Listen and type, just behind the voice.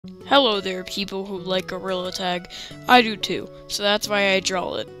Hello there, people who like Gorilla Tag. I do too, so that's why I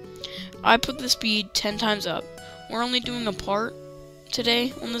draw it. I put the speed 10 times up. We're only doing a part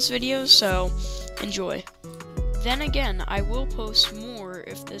today on this video, so enjoy. Then again, I will post more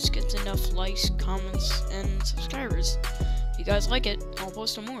if this gets enough likes, comments, and subscribers. If you guys like it, I'll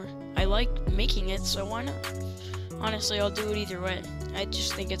post some more. I like making it, so why not? Honestly, I'll do it either way. I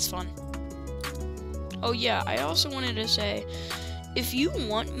just think it's fun. Oh yeah, I also wanted to say, if you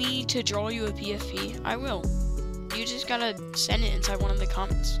want me to draw you a PFP, I will. You just gotta send it inside one of the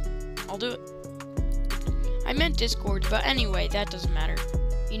comments. I'll do it. I meant Discord, but anyway, that doesn't matter.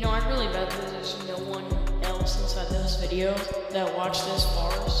 You know, I really bet that there's no one else inside this video that watched this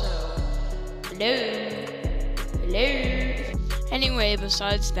far, so hello. Anyway,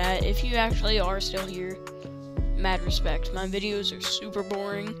 besides that, if you actually are still here, mad respect. My videos are super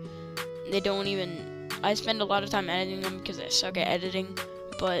boring. I spend a lot of time editing them because I suck at editing,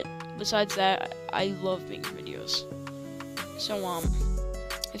 but besides that, I love making videos. So,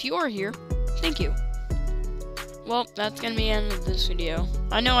 if you are here, thank you. Well, that's gonna be the end of this video.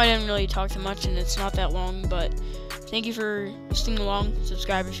 I know I didn't really talk too much and it's not that long, but thank you for listening along.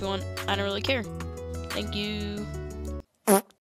 Subscribe if you want. I don't really care. Thank you.